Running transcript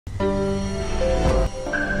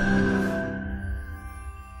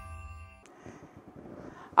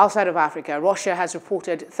Outside of Africa, Russia has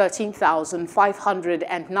reported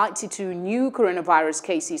 13,592 new coronavirus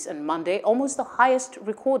cases on Monday, almost the highest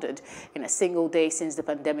recorded in a single day since the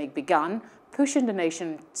pandemic began, pushing the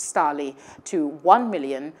nation's tally to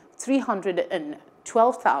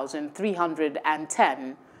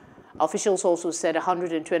 1,312,310. Officials also said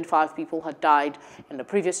 125 people had died in the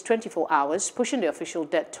previous 24 hours, pushing the official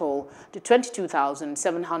death toll to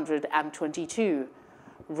 22,722.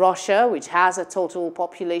 Russia, which has a total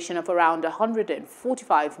population of around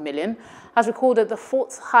 145 million, has recorded the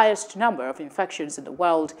fourth highest number of infections in the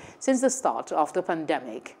world since the start of the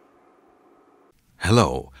pandemic.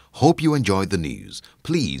 Hello, hope you enjoyed the news.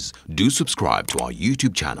 Please do subscribe to our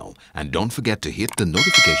YouTube channel and don't forget to hit the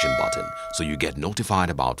notification button so you get notified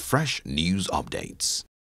about fresh news updates.